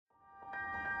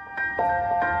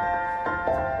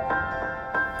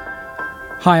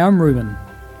Hi, I'm Ruben.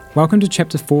 Welcome to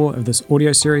Chapter 4 of this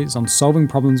audio series on solving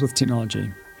problems with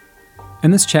technology.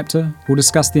 In this chapter, we'll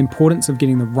discuss the importance of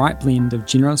getting the right blend of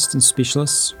generalists and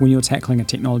specialists when you're tackling a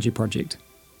technology project.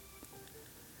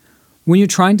 When you're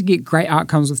trying to get great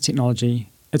outcomes with technology,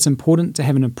 it's important to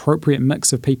have an appropriate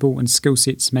mix of people and skill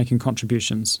sets making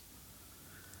contributions.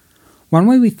 One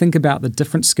way we think about the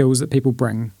different skills that people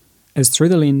bring is through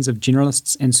the lens of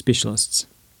generalists and specialists.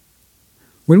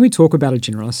 When we talk about a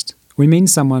generalist, we mean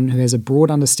someone who has a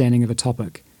broad understanding of a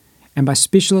topic, and by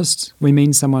specialist, we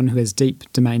mean someone who has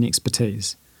deep domain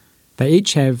expertise. They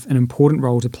each have an important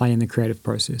role to play in the creative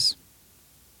process.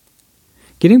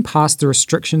 Getting past the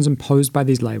restrictions imposed by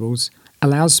these labels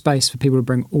allows space for people to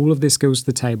bring all of their skills to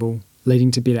the table,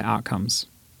 leading to better outcomes.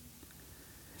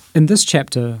 In this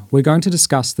chapter, we're going to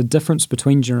discuss the difference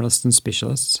between generalists and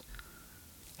specialists,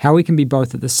 how we can be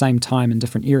both at the same time in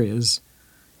different areas,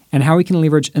 and how we can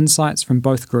leverage insights from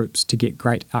both groups to get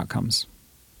great outcomes.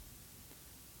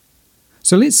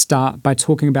 So let's start by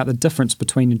talking about the difference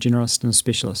between a generalist and a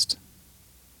specialist.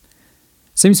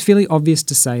 It seems fairly obvious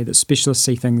to say that specialists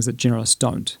see things that generalists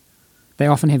don't. They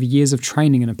often have years of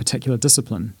training in a particular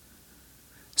discipline.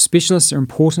 Specialists are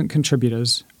important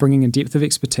contributors, bringing a depth of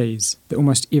expertise that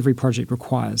almost every project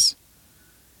requires.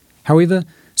 However,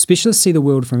 specialists see the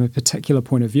world from a particular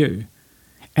point of view,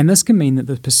 and this can mean that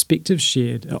the perspectives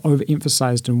shared are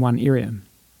overemphasized in one area.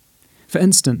 For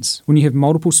instance, when you have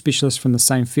multiple specialists from the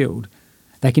same field,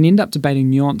 they can end up debating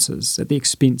nuances at the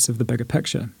expense of the bigger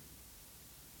picture.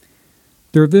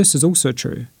 The reverse is also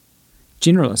true.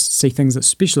 Generalists see things that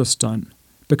specialists don't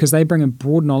because they bring a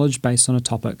broad knowledge base on a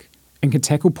topic and can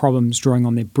tackle problems drawing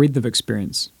on their breadth of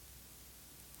experience.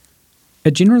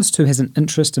 A generalist who has an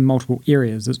interest in multiple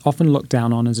areas is often looked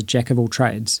down on as a jack of all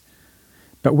trades,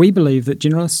 but we believe that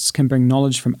generalists can bring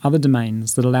knowledge from other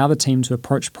domains that allow the team to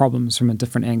approach problems from a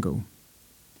different angle.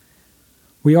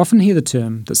 We often hear the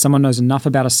term that someone knows enough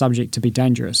about a subject to be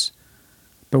dangerous,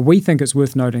 but we think it's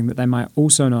worth noting that they might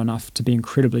also know enough to be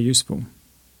incredibly useful.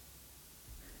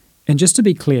 And just to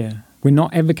be clear, we're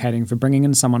not advocating for bringing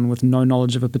in someone with no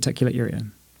knowledge of a particular area.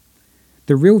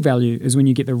 The real value is when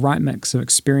you get the right mix of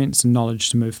experience and knowledge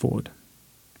to move forward.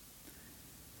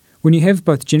 When you have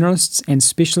both generalists and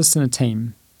specialists in a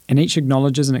team, and each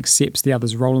acknowledges and accepts the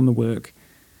other's role in the work,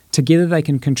 together they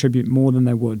can contribute more than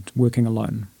they would working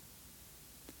alone.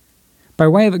 By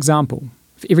way of example,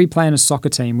 if every player in a soccer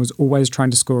team was always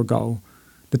trying to score a goal,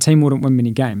 the team wouldn't win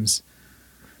many games.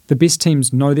 The best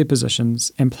teams know their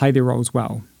positions and play their roles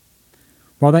well.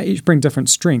 While they each bring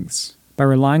different strengths, by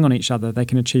relying on each other they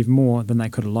can achieve more than they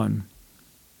could alone.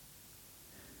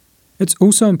 It's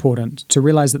also important to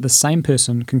realise that the same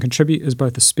person can contribute as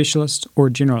both a specialist or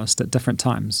a generalist at different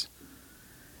times.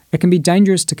 It can be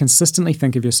dangerous to consistently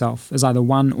think of yourself as either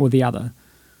one or the other.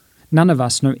 None of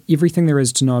us know everything there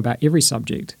is to know about every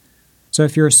subject, so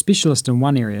if you're a specialist in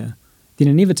one area, then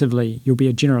inevitably you'll be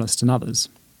a generalist in others.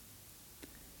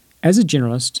 As a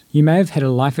generalist, you may have had a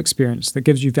life experience that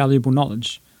gives you valuable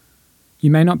knowledge.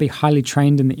 You may not be highly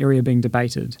trained in the area being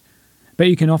debated, but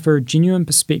you can offer a genuine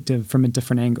perspective from a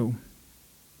different angle.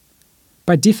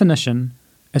 By definition,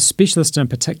 a specialist in a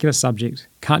particular subject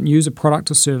can't use a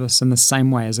product or service in the same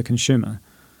way as a consumer.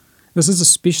 This is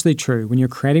especially true when you're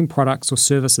creating products or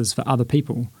services for other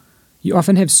people. You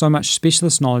often have so much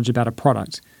specialist knowledge about a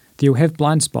product that you'll have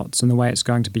blind spots in the way it's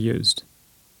going to be used.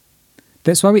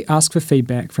 That's why we ask for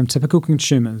feedback from typical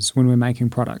consumers when we're making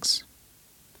products.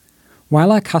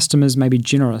 While our customers may be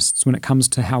generalists when it comes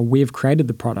to how we've created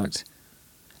the product,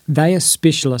 they are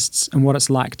specialists in what it's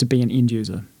like to be an end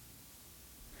user.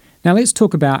 Now let's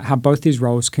talk about how both these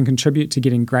roles can contribute to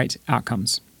getting great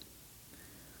outcomes.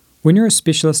 When you're a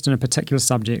specialist in a particular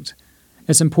subject,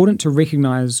 it's important to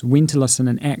recognise when to listen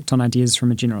and act on ideas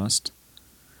from a generalist.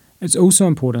 It's also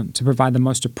important to provide the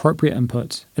most appropriate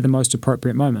input at the most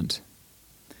appropriate moment.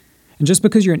 And just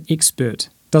because you're an expert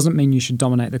doesn't mean you should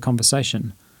dominate the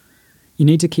conversation. You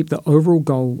need to keep the overall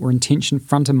goal or intention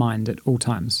front of mind at all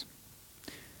times.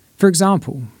 For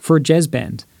example, for a jazz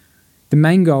band, the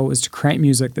main goal is to create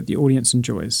music that the audience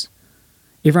enjoys.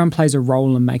 Everyone plays a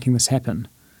role in making this happen.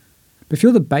 But if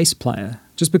you're the bass player,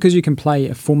 just because you can play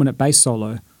a 4-minute bass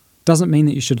solo doesn't mean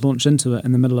that you should launch into it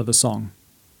in the middle of a song.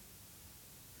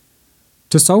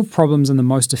 To solve problems in the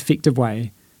most effective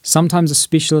way, sometimes a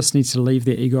specialist needs to leave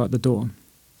their ego at the door.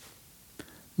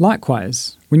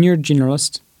 Likewise, when you're a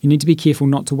generalist, you need to be careful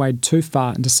not to wade too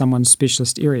far into someone's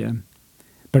specialist area,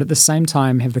 but at the same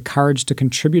time have the courage to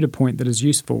contribute a point that is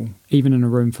useful, even in a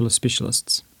room full of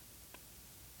specialists.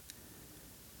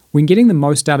 When getting the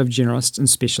most out of generalists and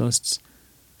specialists,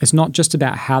 It's not just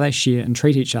about how they share and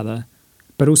treat each other,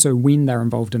 but also when they're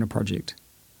involved in a project.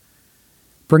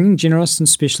 Bringing generalists and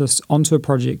specialists onto a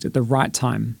project at the right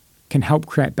time can help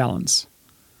create balance.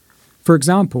 For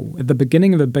example, at the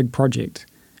beginning of a big project,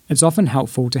 it's often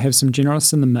helpful to have some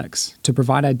generalists in the mix to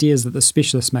provide ideas that the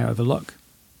specialists may overlook.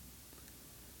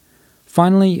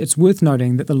 Finally, it's worth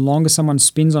noting that the longer someone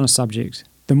spends on a subject,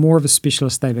 the more of a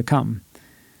specialist they become.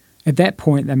 At that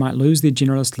point, they might lose their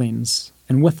generalist lens,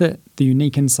 and with it, the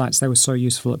unique insights they were so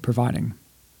useful at providing.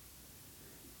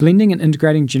 Blending and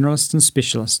integrating generalists and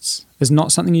specialists is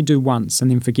not something you do once and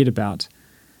then forget about.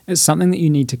 It's something that you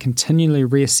need to continually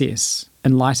reassess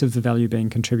in light of the value being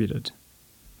contributed.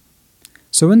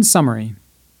 So in summary,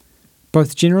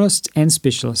 both generalists and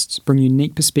specialists bring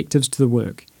unique perspectives to the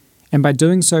work, and by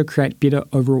doing so create better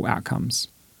overall outcomes.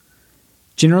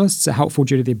 Generalists are helpful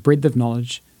due to their breadth of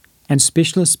knowledge, and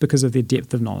specialists because of their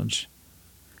depth of knowledge.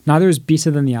 Neither is better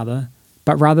than the other,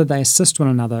 but rather they assist one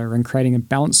another in creating a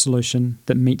balanced solution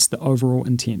that meets the overall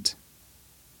intent.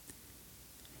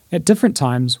 At different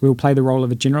times, we will play the role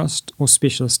of a generalist or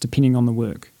specialist depending on the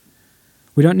work.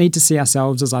 We don't need to see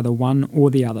ourselves as either one or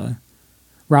the other.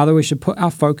 Rather, we should put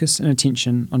our focus and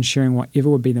attention on sharing whatever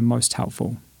would be the most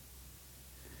helpful.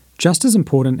 Just as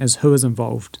important as who is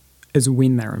involved is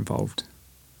when they're involved.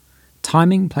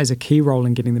 Timing plays a key role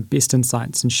in getting the best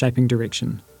insights and shaping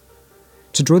direction.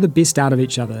 To draw the best out of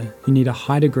each other, you need a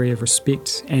high degree of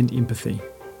respect and empathy.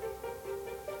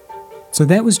 So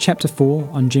that was Chapter 4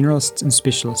 on generalists and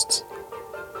specialists.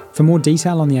 For more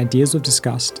detail on the ideas we've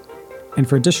discussed, and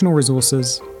for additional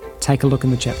resources, take a look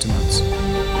in the chapter notes.